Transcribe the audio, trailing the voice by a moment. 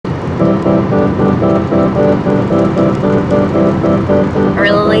I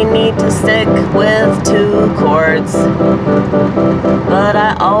really need to stick with 2 chords, but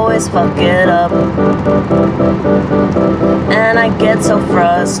I always fuck it up. And I get so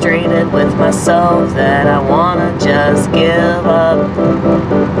frustrated with myself that I wanna just give up.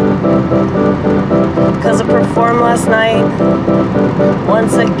 'Cause I performed last night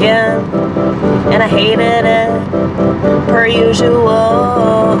once again, and I hated it per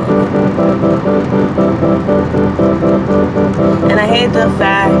usual. And I hate the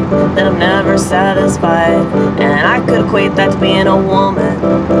fact that I'm never satisfied, and I could equate that to being a woman,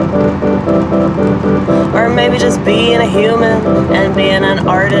 or maybe just being a human and being an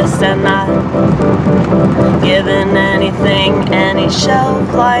artist and not giving anything any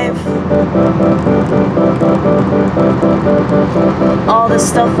shelf life. All this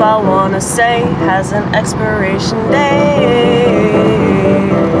stuff I wanna say has an expiration date.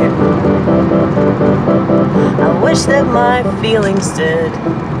 I wish that my feelings did.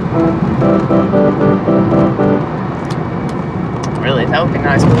 Really, that would be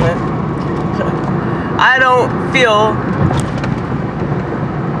nice, wouldn't it? I don't feel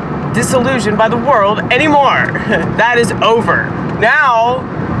disillusioned by the world anymore. That is over. Now,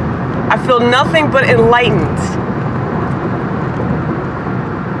 I feel nothing but enlightened.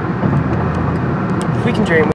 If we can dream.